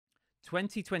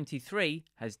2023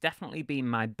 has definitely been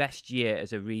my best year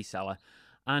as a reseller,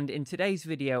 and in today's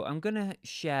video I'm going to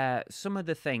share some of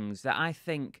the things that I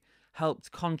think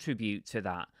helped contribute to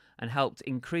that and helped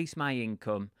increase my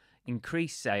income,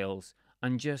 increase sales,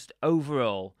 and just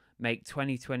overall make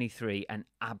 2023 an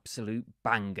absolute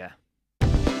banger.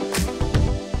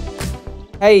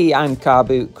 Hey, I'm Car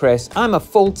Boot Chris. I'm a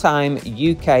full-time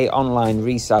UK online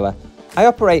reseller. I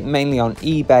operate mainly on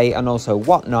eBay and also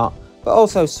Whatnot, but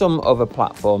also some other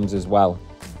platforms as well.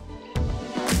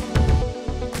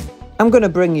 I'm going to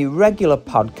bring you regular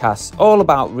podcasts all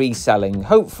about reselling,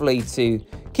 hopefully to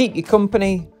keep you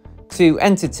company, to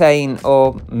entertain,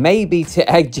 or maybe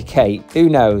to educate, who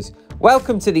knows.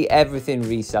 Welcome to the Everything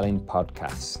Reselling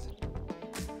Podcast.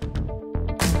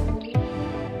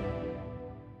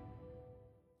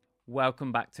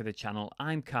 Welcome back to the channel.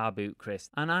 I'm Car Boot Chris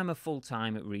and I'm a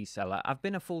full-time reseller. I've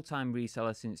been a full-time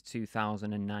reseller since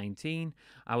 2019.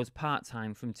 I was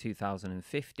part-time from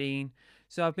 2015.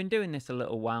 So I've been doing this a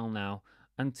little while now,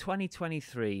 and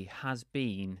 2023 has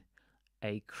been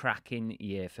a cracking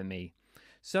year for me.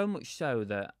 So much so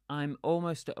that I'm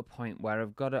almost at a point where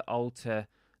I've got to alter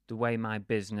the way my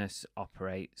business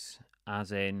operates,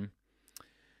 as in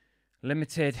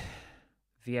limited,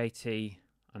 VAT,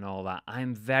 and all that.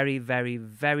 I'm very, very,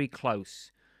 very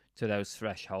close to those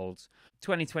thresholds.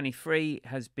 2023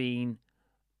 has been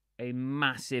a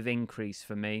massive increase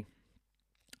for me,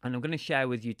 and I'm going to share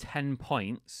with you 10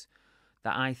 points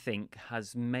that I think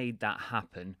has made that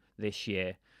happen this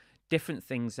year. Different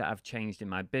things that have changed in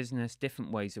my business,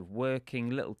 different ways of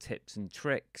working, little tips and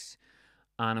tricks,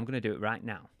 and I'm going to do it right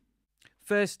now.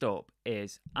 First up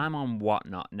is I'm on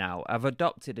Whatnot now. I've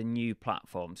adopted a new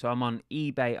platform, so I'm on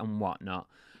eBay and Whatnot.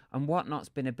 And Whatnot's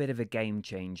been a bit of a game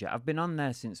changer. I've been on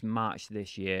there since March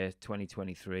this year,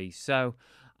 2023. So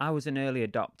I was an early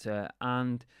adopter,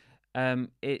 and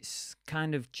it's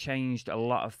kind of changed a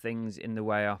lot of things in the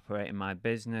way I operate in my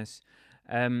business.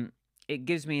 It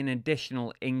gives me an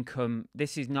additional income.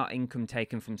 This is not income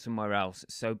taken from somewhere else.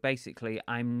 So basically,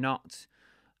 I'm not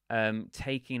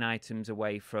taking items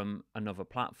away from another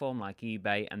platform like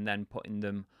eBay and then putting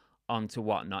them onto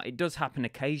Whatnot. It does happen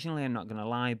occasionally, I'm not going to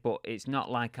lie, but it's not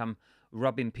like I'm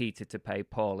robbing Peter to pay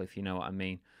Paul, if you know what I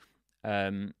mean.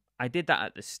 I did that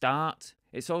at the start.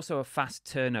 It's also a fast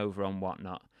turnover on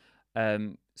Whatnot.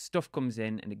 Stuff comes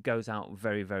in and it goes out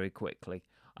very, very quickly.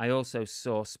 I also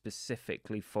source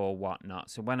specifically for Whatnot.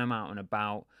 So when I'm out and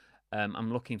about,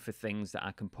 I'm looking for things that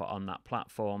I can put on that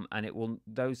platform, and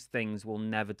those things will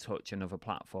never touch another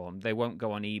platform. They won't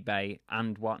go on eBay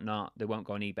and Whatnot. They won't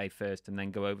go on eBay first and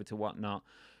then go over to Whatnot.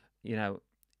 You know,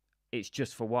 it's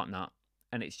just for Whatnot,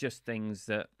 and it's just things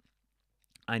that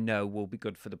I know will be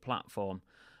good for the platform.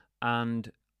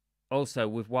 And also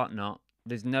with Whatnot,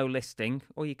 there's no listing,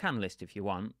 or you can list if you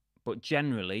want, but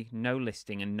generally no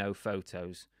listing and no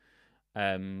photos.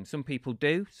 Some people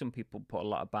do. Some people put a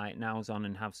lot of buy it nows on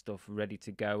and have stuff ready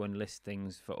to go and list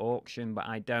things for auction, but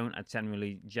I don't. I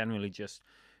generally just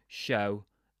show,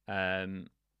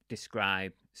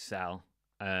 describe, sell,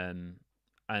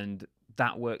 and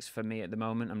that works for me at the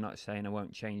moment. I'm not saying I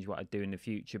won't change what I do in the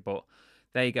future, but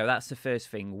there you go. That's the first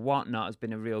thing. Whatnot has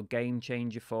been a real game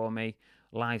changer for me.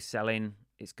 Live selling,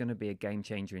 it's going to be a game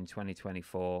changer in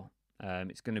 2024.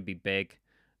 It's going to be big.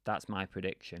 That's my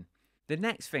prediction. The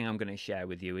next thing I'm going to share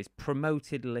with you is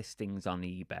promoted listings on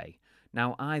eBay.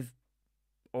 Now, I've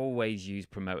always used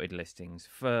promoted listings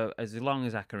for as long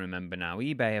as I can remember now.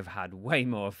 eBay have had way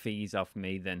more fees off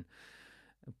me than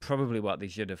probably what they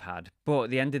should have had. But at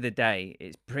the end of the day,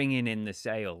 it's bringing in the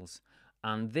sales.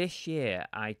 And this year,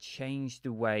 I changed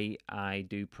the way I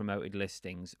do promoted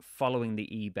listings following the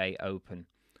eBay Open.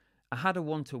 I had a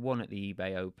one-to-one at the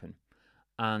eBay Open.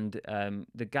 And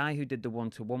the guy who did the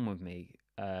one-to-one with me,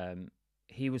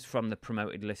 he was from the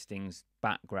promoted listings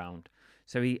background.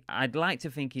 So I'd like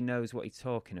to think he knows what he's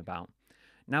talking about.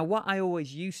 Now, what I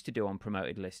always used to do on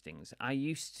promoted listings, I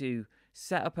used to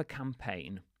set up a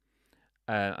campaign,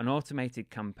 an automated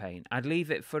campaign. I'd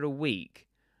leave it for a week,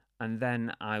 and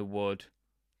then I would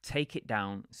take it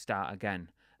down, start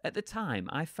again. At the time,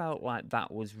 I felt like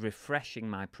that was refreshing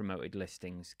my promoted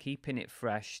listings, keeping it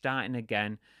fresh, starting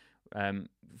again,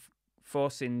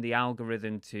 forcing the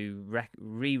algorithm to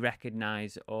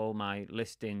re-recognize all my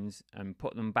listings and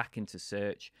put them back into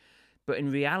search. But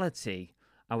in reality,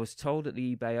 I was told at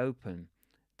the eBay Open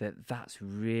that that's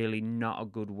really not a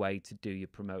good way to do your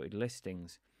promoted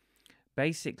listings.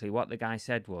 Basically, what the guy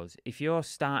said was, if you're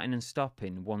starting and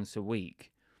stopping once a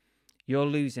week, you're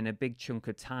losing a big chunk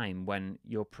of time when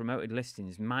your promoted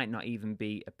listings might not even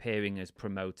be appearing as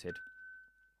promoted.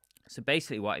 So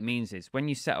basically what it means is when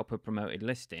you set up a promoted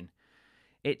listing,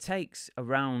 It takes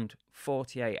around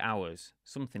 48 hours,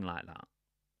 something like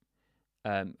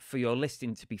that, for your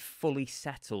listing to be fully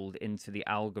settled into the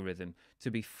algorithm, to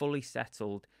be fully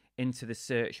settled into the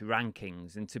search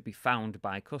rankings, and to be found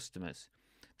by customers.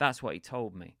 That's what he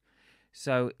told me.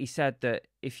 So he said that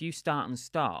if you start and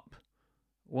stop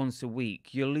once a week,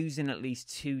 you're losing at least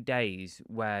 2 days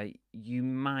where you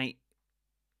might,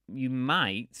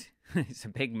 it's a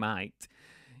big might,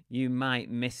 you might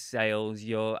miss sales,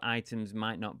 your items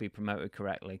might not be promoted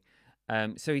correctly.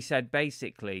 So he said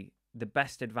basically the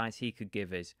best advice he could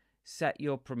give is set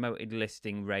your promoted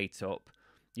listing rate up,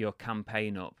 your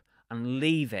campaign up, and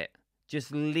leave it.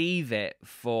 Just leave it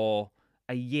for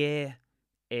a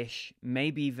year-ish,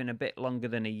 maybe even a bit longer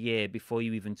than a year before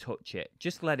you even touch it.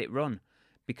 Just let it run,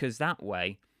 because that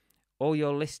way all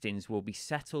your listings will be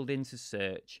settled into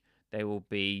search. They will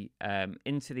be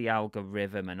into the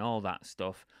algorithm and all that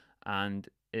stuff, and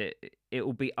it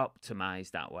will be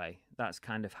optimized that way. That's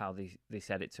kind of how they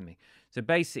said it to me. So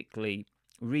basically,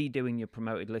 redoing your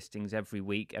promoted listings every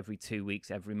week, every 2 weeks,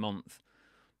 every month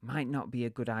might not be a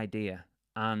good idea.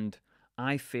 And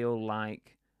I feel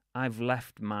like I've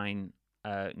left mine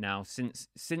now since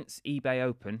eBay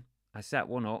Open. I set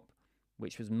one up,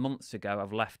 which was months ago.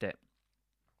 I've left it.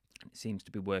 It seems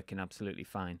to be working absolutely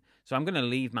fine. So I'm going to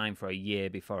leave mine for a year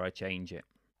before I change it.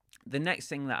 The next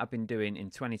thing that I've been doing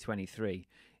in 2023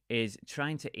 is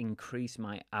trying to increase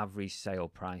my average sale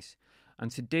price.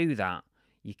 And to do that,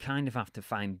 you kind of have to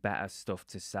find better stuff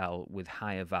to sell with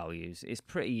higher values. It's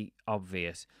pretty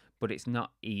obvious, but it's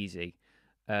not easy.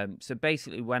 So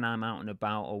basically, when I'm out and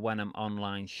about, or when I'm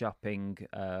online shopping,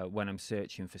 when I'm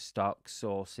searching for stock,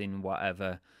 sourcing,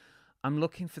 whatever, I'm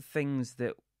looking for things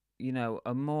that, you know,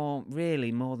 are more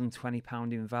than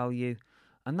 £20 in value.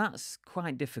 And that's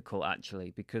quite difficult,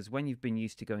 actually, because when you've been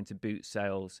used to going to boot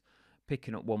sales,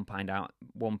 picking up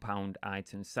 £1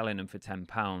 items, selling them for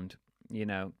 £10, you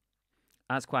know,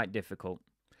 that's quite difficult.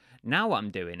 Now what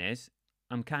I'm doing is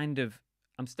I'm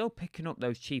still picking up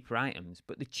those cheaper items,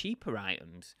 but the cheaper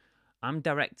items, I'm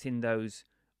directing those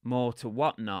more to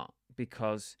Whatnot,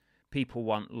 because people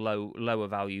want lower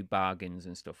value bargains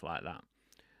and stuff like that.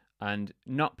 And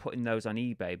not putting those on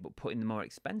eBay, but putting the more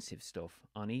expensive stuff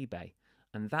on eBay.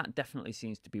 And that definitely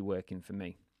seems to be working for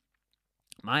me.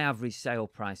 My average sale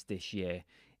price this year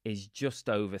is just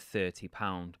over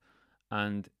 £30.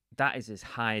 And that is as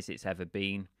high as it's ever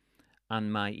been.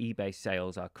 And my eBay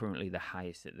sales are currently the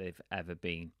highest that they've ever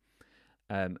been.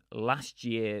 Last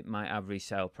year, my average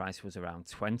sale price was around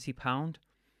 £20.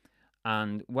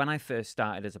 And when I first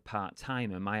started as a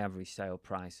part-timer, my average sale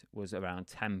price was around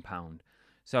 £10.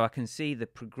 So I can see the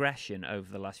progression over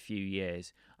the last few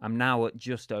years. I'm now at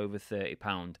just over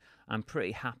 £30. I'm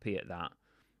pretty happy at that.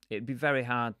 It'd be very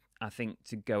hard, I think,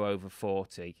 to go over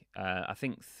 40. I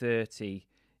think 30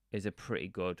 is a pretty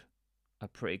good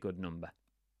number.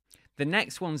 The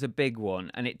next one's a big one,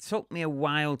 and it took me a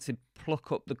while to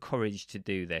pluck up the courage to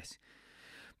do this.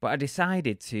 But I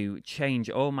decided to change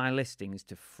all my listings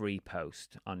to free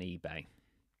post on eBay.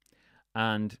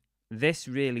 And this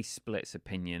really splits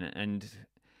opinion, and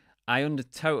I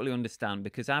totally understand,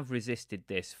 because I've resisted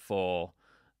this for,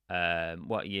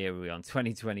 what year are we on?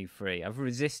 2023. I've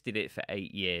resisted it for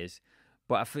 8 years,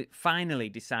 but I finally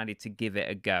decided to give it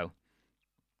a go.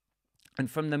 And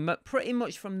pretty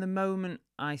much from the moment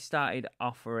I started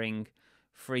offering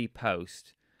free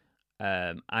post,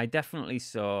 I definitely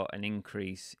saw an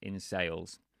increase in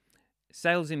sales.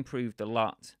 Sales improved a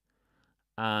lot,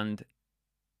 and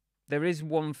there is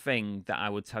one thing that I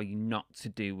would tell you not to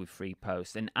do with free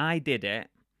post, and I did it.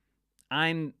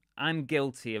 I'm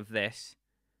guilty of this,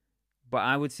 but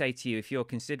I would say to you, if you're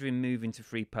considering moving to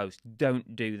free post,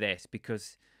 don't do this,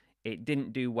 because it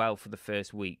didn't do well for the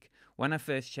first week. When I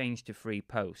first changed to free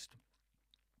post,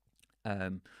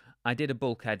 I did a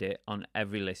bulk edit on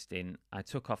every listing. I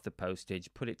took off the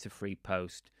postage, put it to free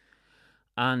post,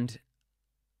 and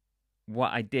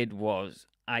what I did was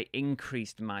I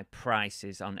increased my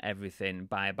prices on everything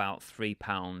by about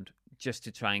 £3 just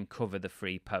to try and cover the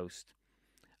free post.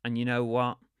 And you know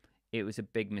what? It was a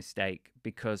big mistake,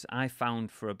 because I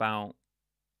found for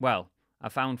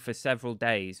several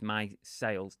days my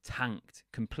sales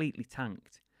completely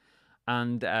tanked.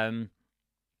 And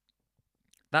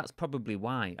that's probably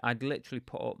why. I'd literally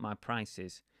put up my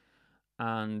prices.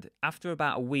 And after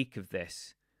about a week of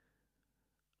this,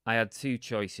 I had two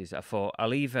choices. I thought, I'm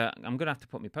going to have to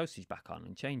put my postage back on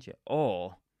and change it,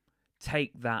 or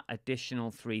take that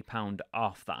additional £3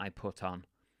 off that I put on.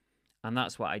 And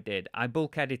that's what I did. I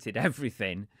bulk edited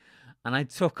everything, and I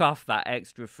took off that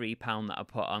extra £3 that I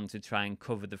put on to try and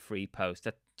cover the free post.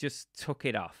 I just took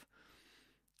it off.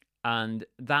 And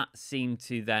that seemed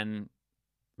to then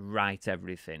right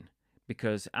everything,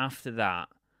 because after that,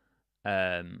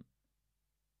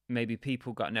 maybe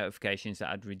people got notifications that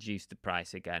I'd reduced the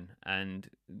price again, and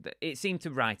it seemed to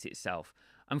right itself.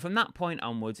 And from that point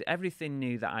onwards, everything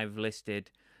new that I've listed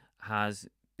has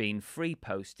been free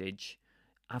postage.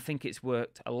 I think it's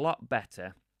worked a lot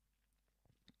better,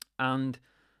 and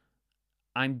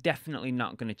I'm definitely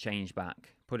not going to change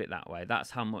back, put it that way.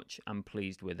 That's how much I'm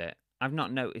pleased with it. I've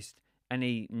not noticed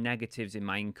any negatives in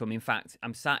my income. In fact,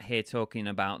 I'm sat here talking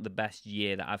about the best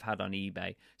year that I've had on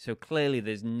eBay. So clearly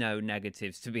there's no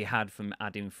negatives to be had from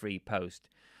adding free post.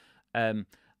 And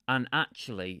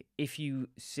actually, if you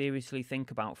seriously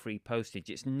think about free postage,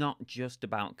 it's not just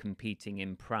about competing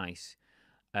in price.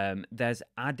 There's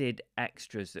added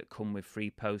extras that come with free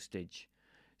postage.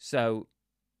 So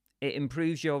it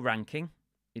improves your ranking.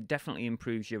 It definitely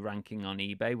improves your ranking on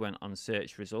eBay when on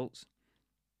search results.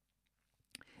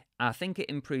 I think it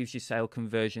improves your sale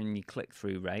conversion and your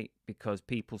click-through rate, because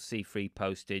people see free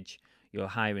postage, you're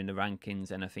higher in the rankings,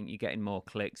 and I think you're getting more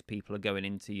clicks. People are going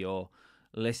into your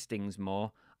listings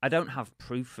more. I don't have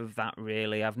proof of that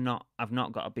really. I've not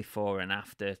got a before and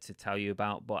after to tell you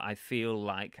about, but I feel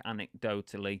like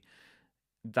anecdotally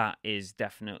that is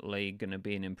definitely going to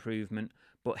be an improvement.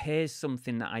 But here's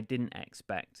something that I didn't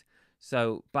expect.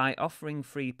 So by offering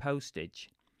free postage,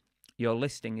 your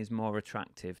listing is more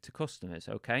attractive to customers,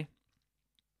 okay?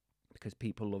 Because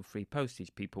people love free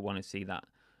postage. People want to see that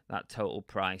total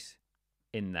price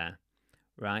in there,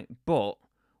 right? But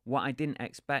what I didn't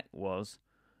expect was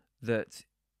that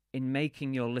in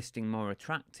making your listing more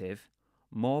attractive,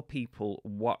 more people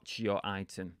watch your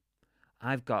item.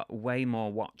 I've got way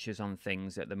more watchers on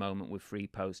things at the moment with free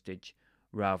postage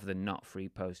rather than not free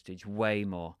postage, way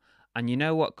more. And you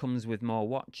know what comes with more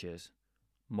watchers?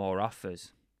 More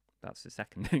offers. That's the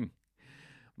second thing.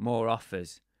 More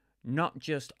offers. Not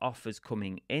just offers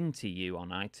coming into you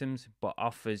on items, but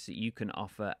offers that you can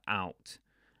offer out.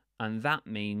 And that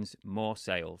means more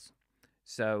sales.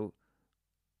 So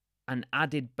an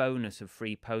added bonus of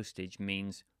free postage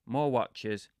means more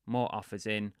watchers, more offers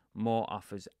in, more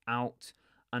offers out.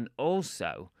 And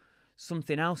also,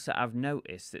 something else that I've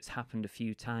noticed that's happened a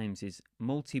few times is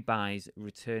multi-buys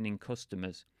returning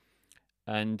customers.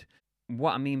 And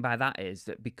what I mean by that is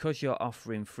that because you're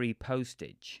offering free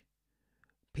postage,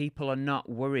 people are not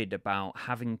worried about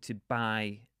having to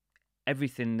buy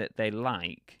everything that they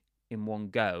like in one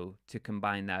go to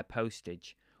combine their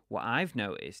postage. What I've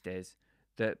noticed is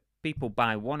that people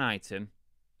buy one item,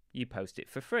 you post it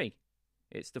for free.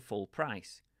 It's the full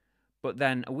price. But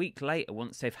then a week later,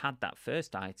 once they've had that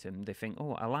first item, they think,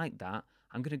 oh, I like that.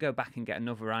 I'm going to go back and get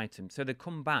another item. So they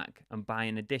come back and buy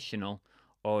an additional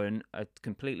or a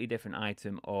completely different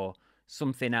item or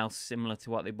something else similar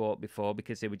to what they bought before,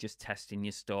 because they were just testing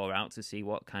your store out to see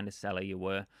what kind of seller you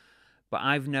were. But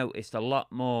I've noticed a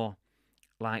lot more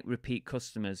like repeat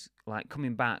customers like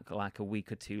coming back like a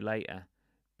week or two later,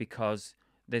 because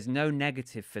there's no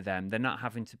negative for them. They're not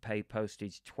having to pay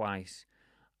postage twice.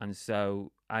 And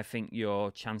so I think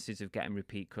your chances of getting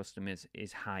repeat customers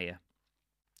is higher.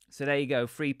 So there you go.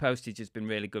 Free postage has been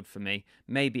really good for me.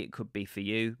 Maybe it could be for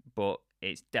you, but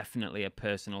it's definitely a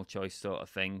personal choice sort of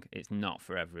thing. It's not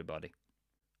for everybody.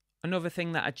 Another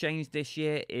thing that I changed this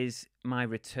year is my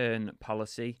return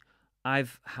policy.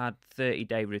 I've had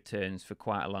 30-day returns for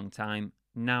quite a long time.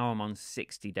 Now I'm on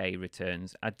 60-day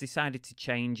returns. I decided to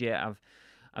change it.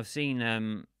 I've seen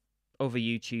other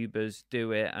YouTubers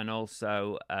do it, and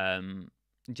also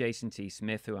Jason T.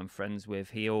 Smith, who I'm friends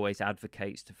with, he always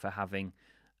advocates for having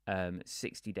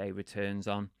 60-day returns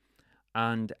on.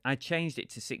 And I changed it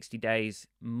to 60 days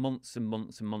months and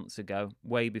months and months ago,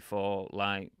 way before,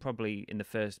 like probably in the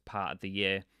first part of the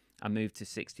year, I moved to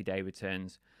 60-day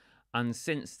returns. And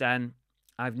since then,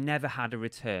 I've never had a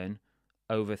return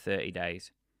over 30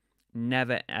 days.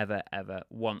 Never, ever, ever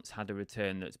once had a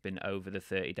return that's been over the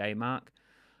 30-day mark.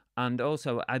 And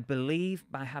also, I believe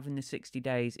by having the 60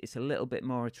 days, it's a little bit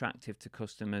more attractive to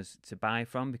customers to buy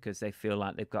from, because they feel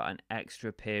like they've got an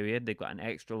extra period, they've got an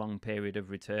extra long period of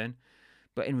return.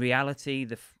 But in reality,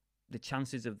 the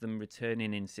chances of them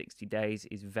returning in 60 days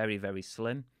is very, very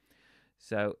slim.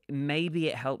 So maybe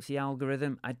it helps the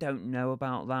algorithm. I don't know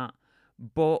about that.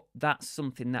 But that's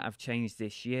something that I've changed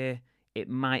this year. It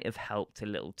might have helped a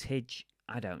little tidge.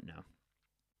 I don't know.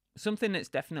 Something that's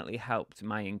definitely helped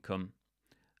my income,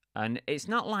 and it's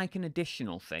not like an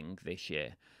additional thing this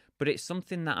year, but it's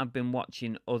something that I've been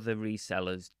watching other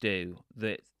resellers do,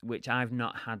 which I've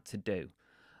not had to do.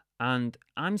 And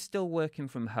I'm still working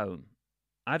from home.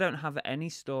 I don't have any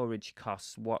storage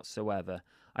costs whatsoever.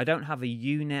 I don't have a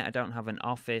unit. I don't have an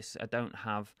office. I don't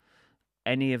have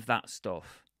any of that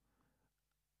stuff,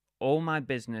 all my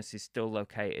business is still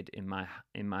located in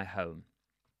my home.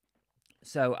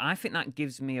 So I think that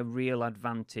gives me a real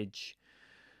advantage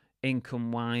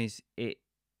income wise. It,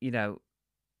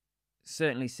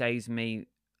 certainly saves me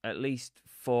at least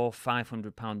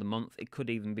 £400-500 a month. It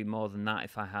could even be more than that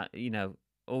if I had,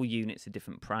 all units are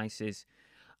different prices.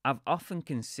 I've often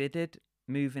considered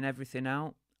moving everything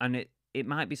out, and it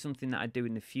might be something that I do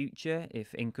in the future.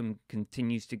 If income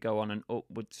continues to go on an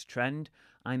upwards trend,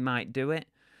 I might do it.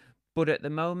 But at the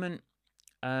moment,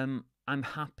 I'm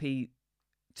happy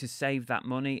to save that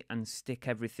money and stick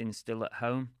everything still at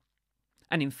home.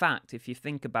 And in fact, if you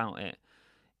think about it,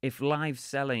 if live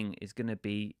selling is going to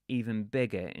be even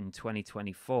bigger in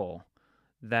 2024,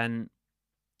 then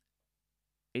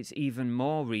it's even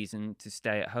more reason to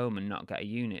stay at home and not get a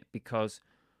unit, because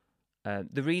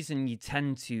the reason you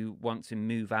tend to want to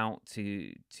move out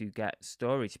to get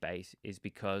storage space is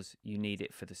because you need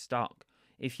it for the stock.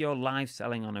 If you're live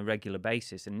selling on a regular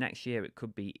basis, and next year it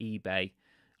could be eBay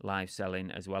live selling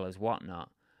as well as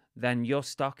whatnot, then your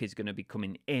stock is going to be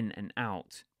coming in and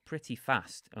out pretty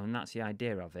fast, and that's the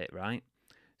idea of it, right?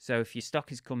 So if your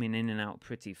stock is coming in and out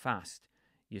pretty fast,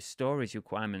 your storage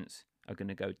requirements are going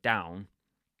to go down,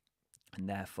 and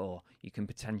therefore you can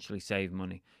potentially save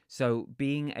money. So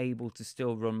being able to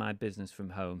still run my business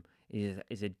from home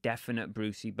is a definite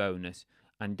Brucey bonus,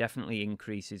 and definitely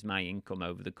increases my income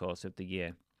over the course of the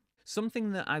year.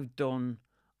 Something that I've done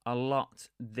a lot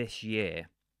this year,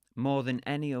 more than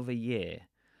any other year,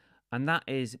 and that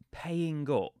is paying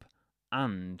up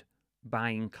and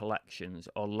buying collections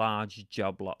or large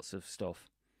job lots of stuff.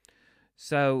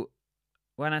 So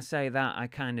when I say that, I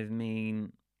kind of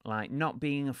mean like not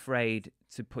being afraid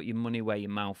to put your money where your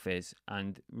mouth is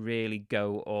and really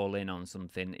go all in on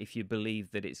something if you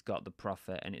believe that it's got the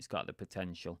profit and it's got the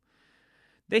potential.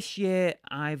 This year,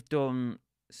 I've done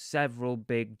several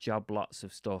big job lots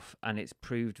of stuff, and it's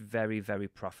proved very, very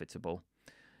profitable.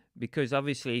 Because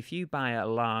obviously, if you buy a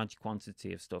large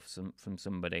quantity of stuff from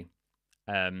somebody,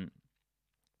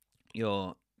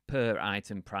 your per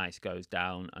item price goes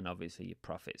down, and obviously your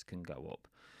profits can go up.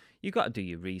 You've got to do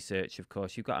your research, of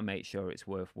course. You've got to make sure it's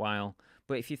worthwhile.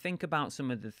 But if you think about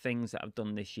some of the things that I've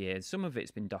done this year, some of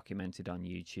it's been documented on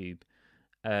YouTube.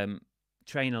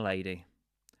 Trainer Lady.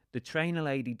 The Trainer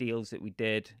Lady deals that we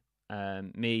did,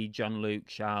 me, John Luke,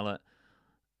 Charlotte,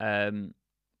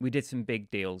 we did some big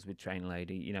deals with Trainer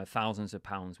Lady, thousands of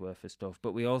pounds worth of stuff.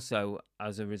 But we also,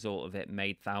 as a result of it,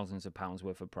 made thousands of pounds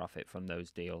worth of profit from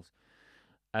those deals.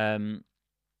 That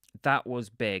was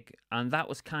big. And that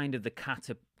was kind of the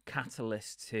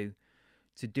catalyst to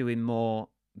doing more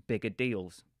bigger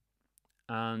deals.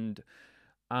 And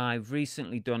I've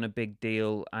recently done a big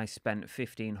deal. I spent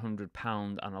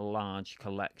 £1,500 on a large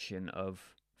collection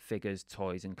of figures,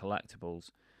 toys and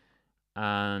collectibles.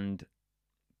 And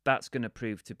that's going to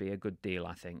prove to be a good deal,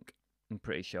 I think. I'm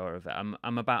pretty sure of it.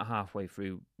 I'm about halfway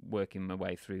through working my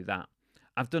way through that.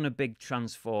 I've done a big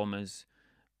Transformers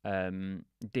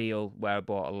deal where I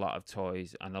bought a lot of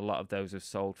toys, and a lot of those have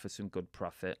sold for some good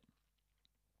profit.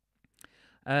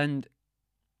 And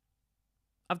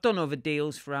I've done other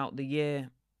deals throughout the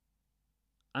year.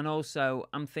 And also,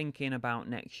 I'm thinking about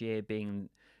next year being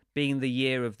the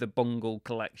year of the Bungle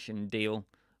collection deal,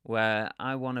 where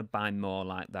I want to buy more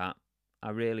like that. I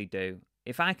really do.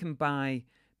 If I can buy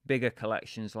bigger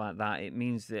collections like that, it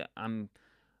means that I'm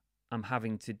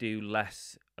having to do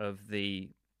less of the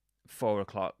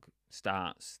 4:00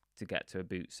 starts to get to a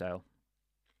boot sale.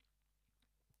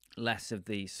 Less of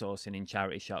the sourcing in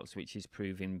charity shops, which is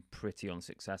proving pretty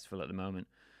unsuccessful at the moment.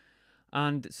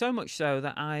 And so much so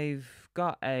that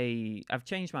I've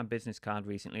changed my business card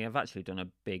recently. I've actually done a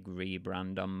big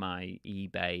rebrand on my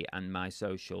eBay and my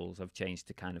socials. I've changed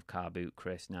to kind of Car Boot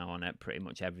Chris now on it, pretty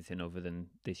much everything other than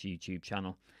this YouTube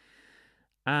channel.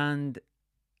 And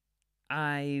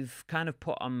I've kind of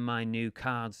put on my new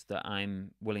cards that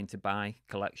I'm willing to buy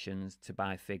collections, to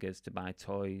buy figures, to buy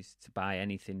toys, to buy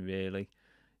anything really.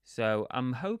 So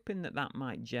I'm hoping that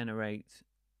might generate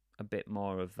a bit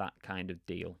more of that kind of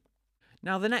deal.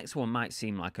 Now, the next one might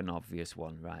seem like an obvious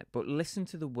one, right? But listen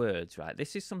to the words, right?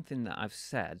 This is something that I've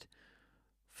said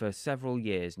for several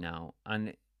years now,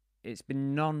 and it's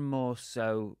been none more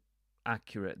so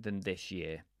accurate than this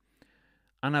year.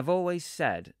 And I've always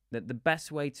said that the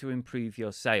best way to improve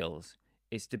your sales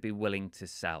is to be willing to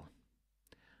sell.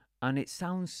 And it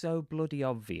sounds so bloody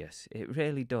obvious. It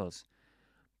really does.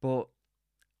 But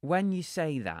when you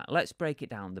say that, let's break it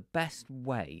down. The best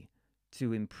way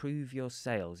to improve your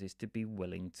sales is to be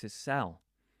willing to sell.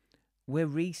 We're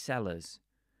resellers.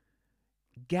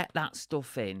 Get that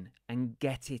stuff in and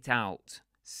get it out.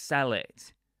 Sell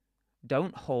it.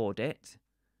 Don't hoard it.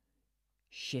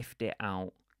 Shift it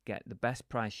out. Get the best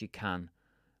price you can.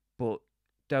 But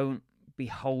don't be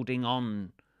holding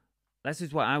on. This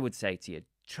is what I would say to you.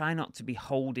 Try not to be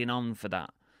holding on for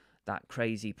that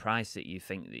crazy price that you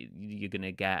think that you're going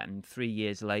to get, and 3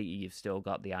 years later you've still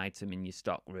got the item in your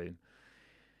stock room.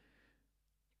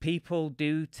 People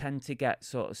do tend to get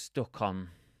sort of stuck on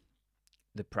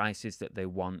the prices that they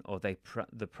want, or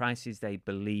the prices they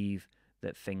believe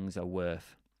that things are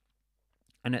worth.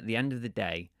 And at the end of the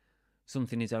day,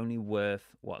 something is only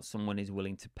worth what someone is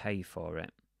willing to pay for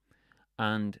it.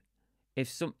 And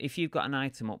if you've got an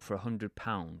item up for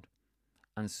 £100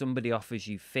 and somebody offers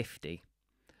you 50,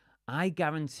 I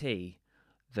guarantee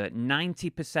that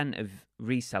 90% of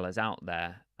resellers out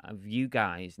there, of you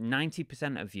guys,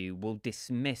 90% of you will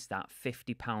dismiss that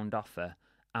 £50 offer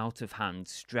out of hand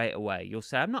straight away. You'll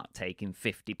say, I'm not taking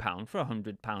 £50 for a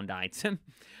 £100 item.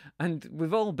 And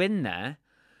we've all been there.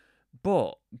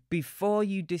 But before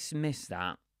you dismiss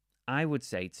that, I would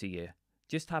say to you,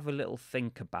 just have a little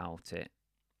think about it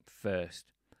first.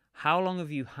 How long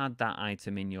have you had that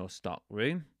item in your stock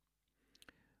room?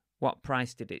 What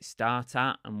price did it start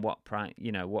at, and what price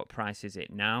is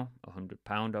it now?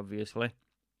 £100, obviously.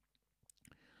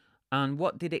 And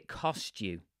what did it cost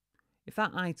you? If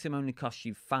that item only cost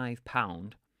you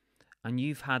 £5 and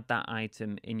you've had that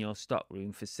item in your stock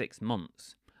room for 6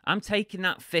 months, I'm taking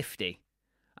that 50.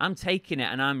 I'm taking it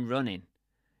and I'm running,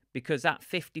 because that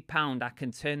 £50, I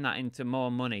can turn that into more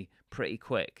money pretty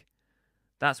quick.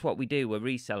 That's what we do. We're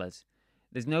resellers.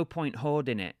 There's no point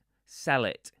hoarding it. Sell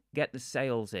it. Get the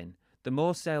sales in. The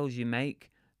more sales you make,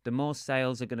 the more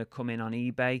sales are going to come in on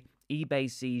eBay.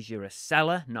 eBay sees you're a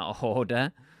seller, not a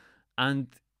hoarder. And,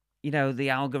 the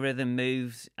algorithm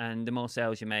moves, and the more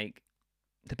sales you make,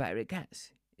 the better it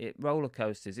gets. It roller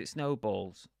coasters. It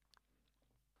snowballs.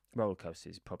 Roller coaster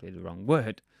is probably the wrong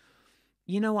word.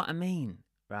 You know what I mean,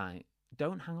 right?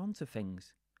 Don't hang on to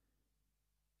things.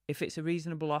 If it's a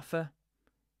reasonable offer,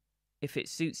 if it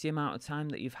suits the amount of time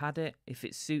that you've had it, if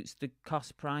it suits the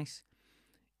cost price,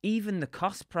 even the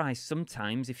cost price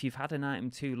sometimes, if you've had an item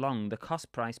too long, the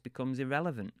cost price becomes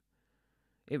irrelevant.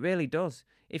 It really does.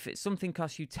 If it's something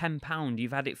costs you £10,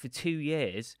 you've had it for 2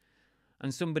 years,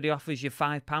 and somebody offers you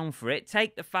 £5 for it,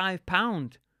 take the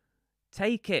 £5.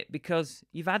 Take it, because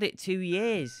you've had it 2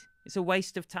 years. It's a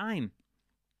waste of time.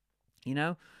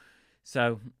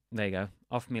 So there you go.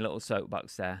 Off my little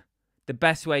soapbox there. The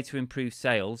best way to improve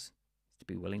sales is to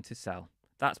be willing to sell.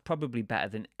 That's probably better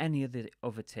than any of the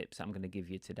other tips I'm going to give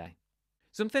you today.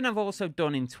 Something I've also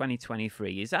done in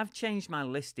 2023 is I've changed my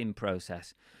listing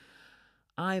process.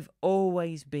 I've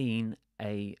always been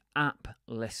an app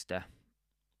lister,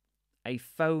 a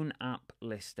phone app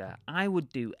lister. I would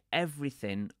do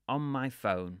everything on my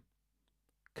phone.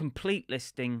 Complete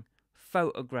listing,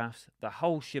 photographs, the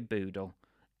whole shaboodle,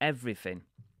 everything.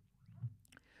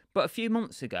 But a few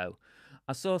months ago,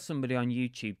 I saw somebody on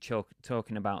YouTube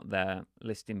talking about their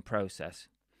listing process,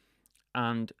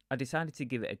 and I decided to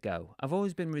give it a go. I've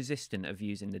always been resistant of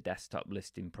using the desktop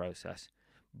listing process,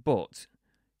 but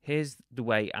here's the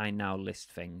way I now list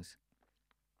things.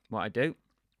 What I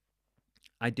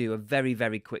do a very,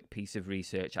 very quick piece of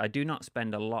research. I do not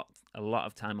spend a lot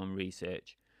of time on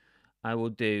research. I will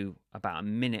do about a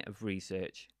minute of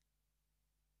research,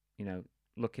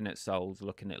 looking at solds,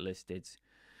 looking at listeds.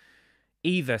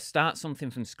 Either start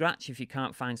something from scratch if you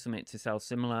can't find something to sell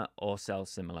similar, or sell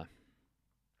similar.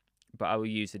 But I will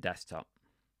use the desktop.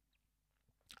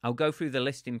 I'll go through the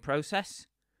listing process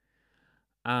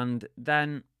and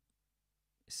then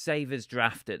save as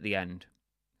draft at the end.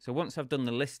 So once I've done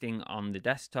the listing on the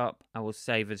desktop, I will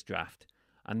save as draft.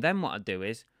 And then what I do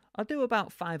is, I'll do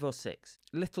about 5 or 6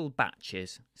 little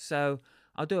batches. So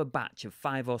I'll do a batch of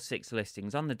 5 or 6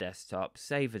 listings on the desktop,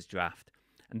 save as draft.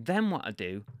 And then what I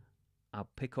do, I'll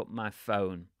pick up my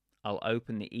phone. I'll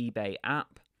open the eBay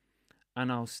app,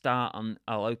 and I'll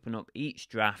open up each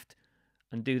draft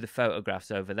and do the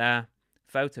photographs over there.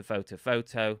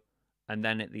 Photo. And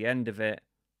then at the end of it,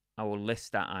 I will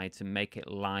list that item, make it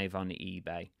live on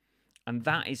eBay. And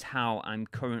that is how I'm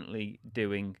currently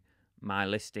doing my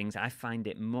listings. I find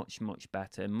it much, much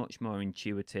better, much more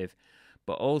intuitive.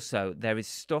 But also, there is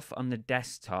stuff on the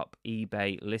desktop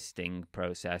eBay listing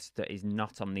process that is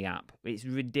not on the app. It's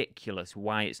ridiculous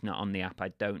why it's not on the app. I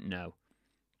don't know.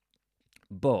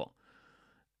 But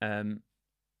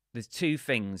there's 2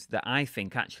 things that I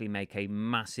think actually make a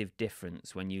massive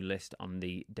difference when you list on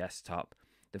the desktop.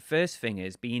 The first thing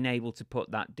is being able to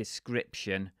put that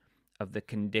description of the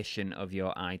condition of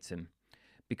your item.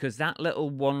 Because that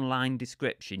little 1-line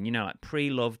description, like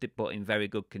pre-loved but in very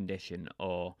good condition,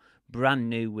 or brand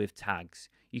new with tags,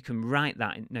 You can write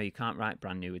that. No, you can't write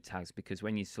brand new with tags, because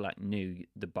when you select new,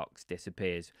 the box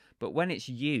disappears. But when it's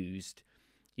used,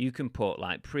 you can put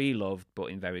like pre-loved but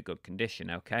in very good condition,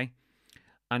 okay?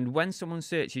 And when someone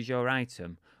searches your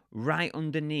item, right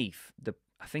underneath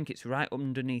I think it's right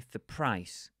underneath the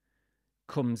price,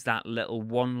 comes that little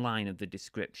one line of the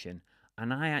description.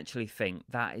 And I actually think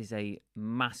that is a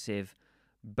massive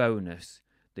bonus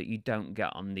that you don't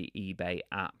get on the eBay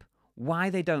app. Why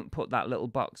they don't put that little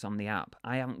box on the app,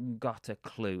 I haven't got a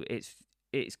clue.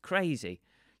 It's crazy.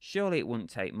 Surely it wouldn't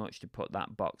take much to put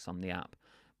that box on the app.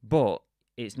 But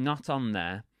it's not on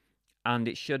there, and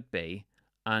it should be,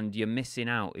 and you're missing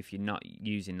out if you're not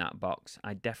using that box.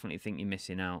 I definitely think you're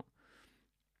missing out.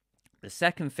 The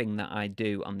second thing that I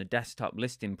do on the desktop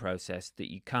listing process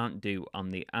that you can't do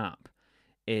on the app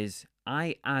is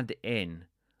I add in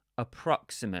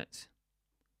approximate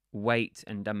weight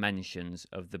and dimensions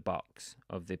of the box,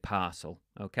 of the parcel,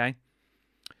 okay?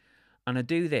 And I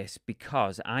do this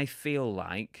because I feel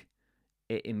like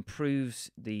it improves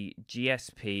the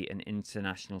GSP and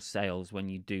international sales when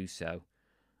you do so.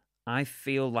 I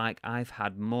feel like I've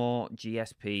had more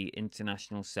GSP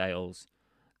international sales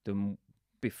than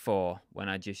before when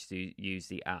I just use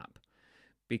the app.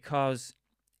 Because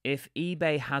if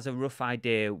eBay has a rough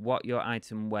idea what your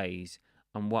item weighs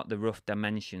and what the rough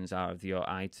dimensions are of your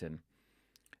item,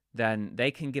 then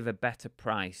they can give a better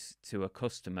price to a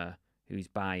customer who's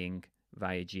buying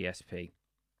via GSP.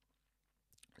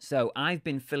 So I've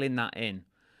been filling that in,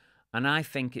 and I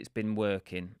think it's been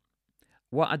working.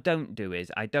 What I don't do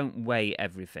is I don't weigh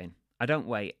everything. I don't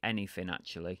weigh anything,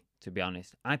 actually, to be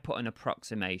honest. I put an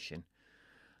approximation,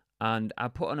 and I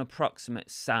put an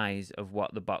approximate size of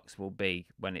what the box will be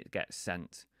when it gets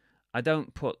sent. I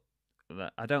don't put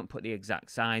the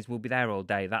exact size. We'll be there all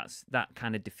day. That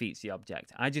kind of defeats the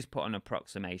object. I just put an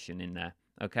approximation in there,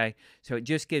 okay? So it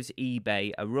just gives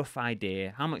eBay a rough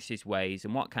idea how much this weighs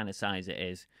and what kind of size it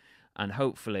is, and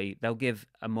hopefully they'll give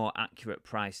a more accurate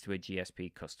price to a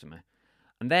GSP customer.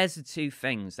 And there's the two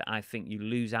things that I think you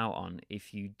lose out on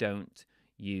if you don't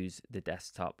use the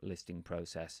desktop listing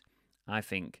process. I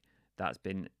think that's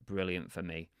been brilliant for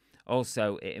me.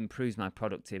 Also, it improves my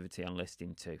productivity on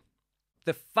listing too.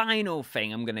 The final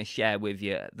thing I'm going to share with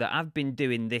you that I've been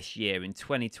doing this year in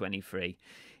 2023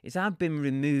 is I've been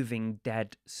removing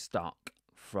dead stock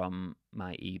from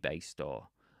my eBay store.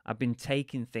 I've been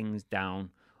taking things down,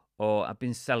 or I've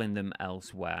been selling them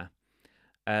elsewhere.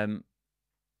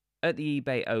 At the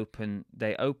eBay Open,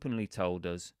 they openly told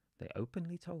us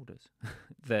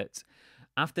that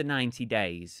after 90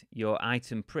 days, your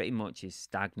item pretty much is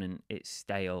stagnant, it's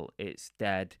stale, it's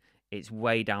dead, it's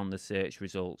way down the search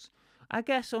results. I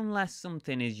guess unless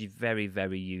something is very,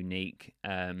 very unique,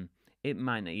 it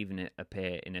might not even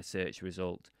appear in a search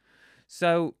result.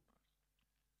 So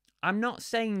I'm not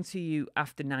saying to you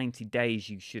after 90 days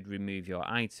you should remove your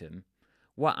item.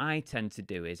 What I tend to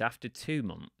do is after 2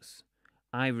 months,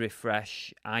 I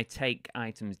refresh, I take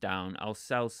items down, I'll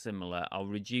sell similar, I'll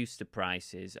reduce the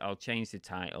prices, I'll change the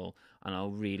title, and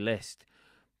I'll relist.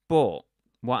 But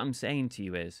what I'm saying to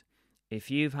you is, if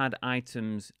you've had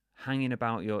items hanging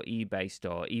about your eBay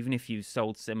store, even if you've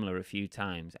sold similar a few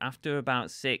times, after about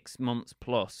 6 months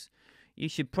plus, you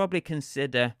should probably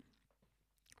consider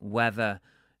whether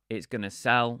it's going to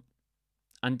sell.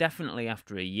 And definitely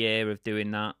after a year of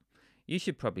doing that, you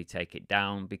should probably take it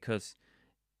down, because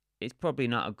it's probably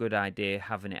not a good idea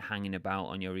having it hanging about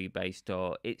on your eBay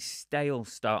store. It's stale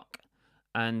stock,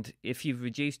 and if you've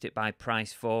reduced it by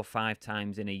price 4 or 5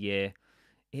 times in a year,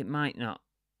 it might not,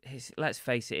 let's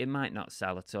face it might not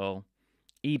sell at all.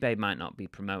 eBay might not be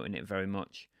promoting it very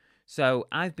much. So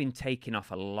I've been taking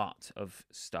off a lot of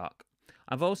stock.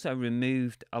 I've also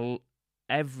removed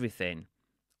everything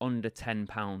under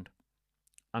 £10.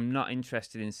 I'm not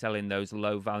interested in selling those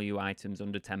low value items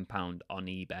under £10 on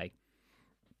eBay.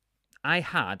 I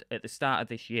had, at the start of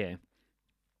this year,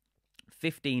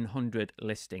 1,500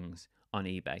 listings on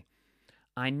eBay.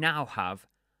 I now have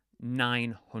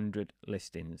 900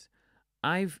 listings.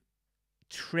 I've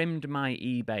trimmed my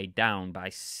eBay down by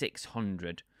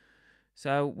 600.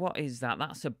 So what is that?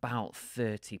 That's about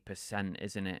 30%,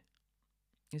 isn't it?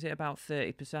 Is it about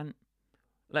 30%?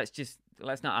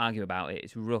 Let's not argue about it.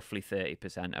 It's roughly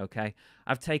 30%, okay?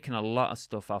 I've taken a lot of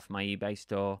stuff off my eBay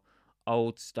store,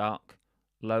 old stock,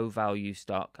 low value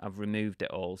stock. I've removed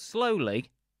it all slowly,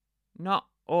 not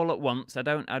all at once. I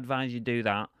don't advise you do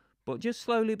that, but just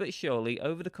slowly but surely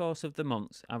over the course of the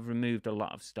months, I've removed a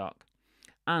lot of stock.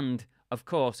 And of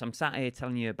course, I'm sat here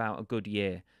telling you about a good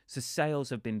year, so sales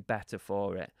have been better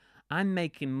for it. I'm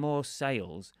making more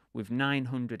sales with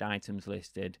 900 items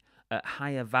listed at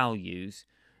higher values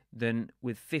than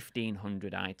with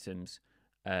 1,500 items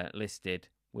listed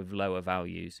with lower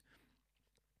values.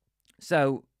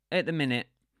 So at the minute,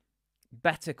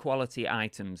 better quality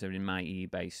items are in my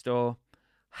eBay store,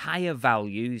 higher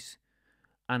values,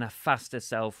 and a faster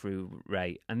sell-through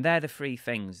rate. And they're the three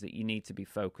things that you need to be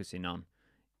focusing on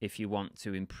if you want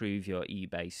to improve your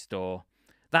eBay store.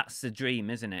 That's the dream,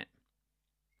 isn't it?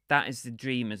 That is the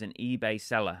dream as an eBay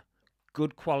seller.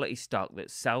 Good quality stock that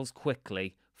sells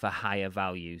quickly for higher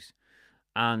values.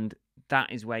 And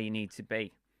that is where you need to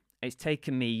be. It's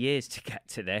taken me years to get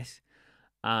to this,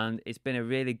 and it's been a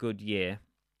really good year.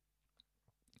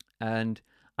 And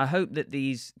I hope that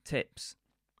these tips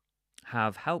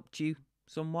have helped you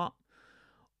somewhat,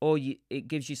 or it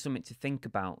gives you something to think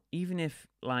about. Even if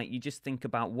you just think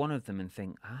about one of them and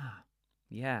think,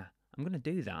 yeah, I'm going to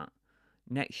do that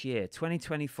next year.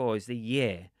 2024 is the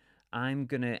year I'm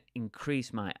going to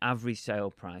increase my average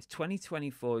sale price.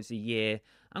 2024 is the year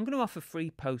I'm going to offer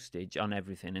free postage on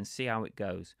everything and see how it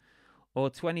goes. Or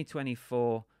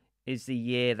 2024 is the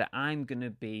year that I'm going to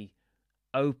be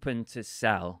open to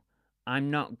sell.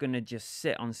 I'm not going to just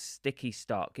sit on sticky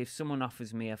stock. If someone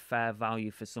offers me a fair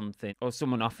value for something, or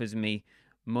someone offers me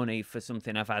money for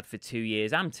something I've had for 2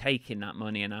 years, I'm taking that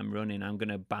money and I'm running. I'm going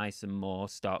to buy some more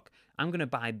stock. I'm going to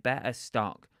buy better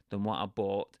stock than what I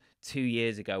bought 2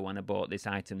 years ago when I bought this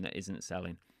item that isn't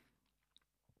selling.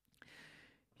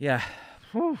 Yeah,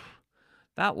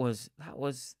 that was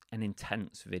an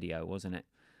intense video, wasn't it?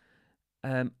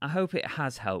 I hope it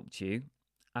has helped you.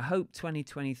 I hope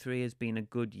 2023 has been a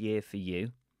good year for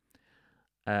you.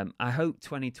 I hope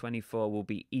 2024 will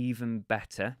be even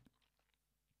better.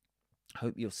 I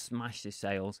hope you'll smash the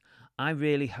sales. I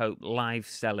really hope live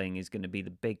selling is going to be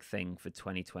the big thing for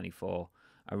 2024.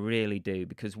 I really do,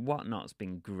 because Whatnot's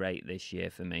been great this year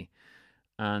for me.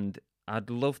 And I'd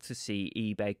love to see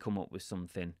eBay come up with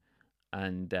something.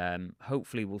 And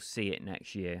hopefully we'll see it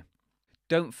next year.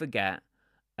 Don't forget,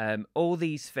 all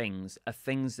these things are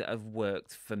things that have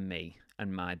worked for me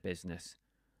and my business.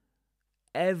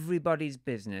 Everybody's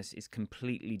business is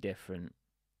completely different.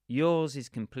 Yours is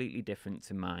completely different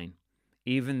to mine.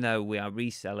 Even though we are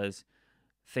resellers,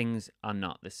 things are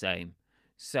not the same.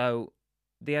 So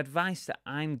the advice that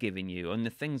I'm giving you and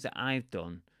the things that I've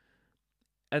done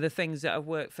are the things that have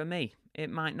worked for me.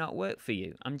 It might not work for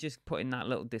you. I'm just putting that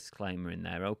little disclaimer in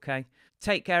there, okay?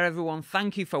 Take care, everyone.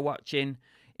 Thank you for watching.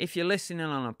 If you're listening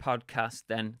on a podcast,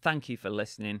 then thank you for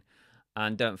listening.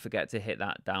 And don't forget to hit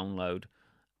that download.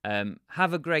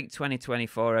 Have a great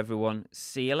 2024, everyone.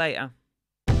 See you later.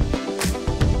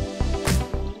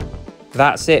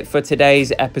 That's it for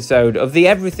today's episode of the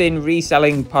Everything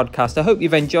Reselling Podcast. I hope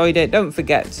you've enjoyed it. Don't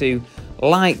forget to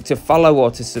like, to follow,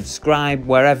 or to subscribe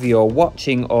wherever you're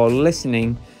watching or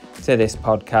listening to this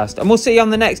podcast. And we'll see you on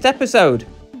the next episode.